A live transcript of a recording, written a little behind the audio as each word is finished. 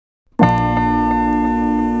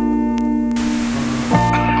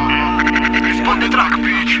track,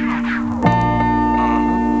 bitch.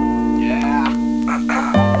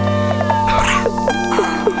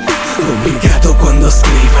 Complicato quando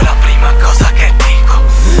scrivo, è la prima cosa che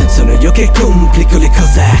dico. Sono io che complico le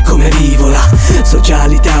cose come vivo. La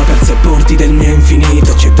socialità per sepolti del mio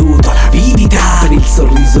infinito, ceduto all'avidità per il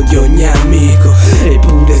sorriso di ogni amico.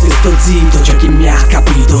 Eppure se sto zitto c'è chi mi ha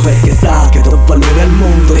capito, perché sa che do valore al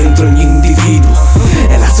mondo dentro ogni individuo.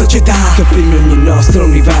 È la società che opprime ogni nostro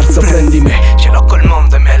universo. Prendi me, ce l'ho col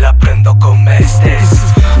mondo e me la prendo con me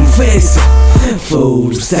stesso. Un fesso,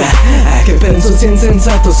 forse è che penso sia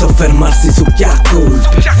insensato soffermarsi su chi ha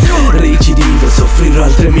colpe. Recidivo, soffrirò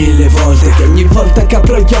altre 1000 volte, che ogni volta che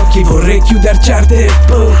apro gli occhi vorrei chiudere certe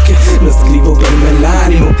bocche. Lo scrivo per me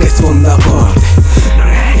l'animo che sfonda porte. Non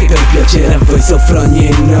è che per piacere a voi soffro ogni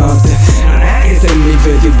notte. Non è che se mi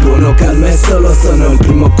vedi buono calmo e solo sono il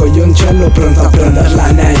primo coglioncello pronto a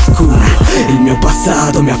prenderla nel culo. Il mio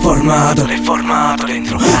passato mi ha formato, l'hai formato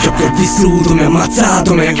dentro. Ciò che ho vissuto mi ha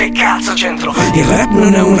ammazzato, ma che cazzo c'entro? Il rap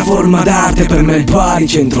non è una forma d'arte, per me è il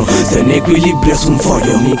baricentro. Sto in equilibrio su un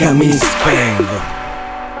foglio, mica mi spengo.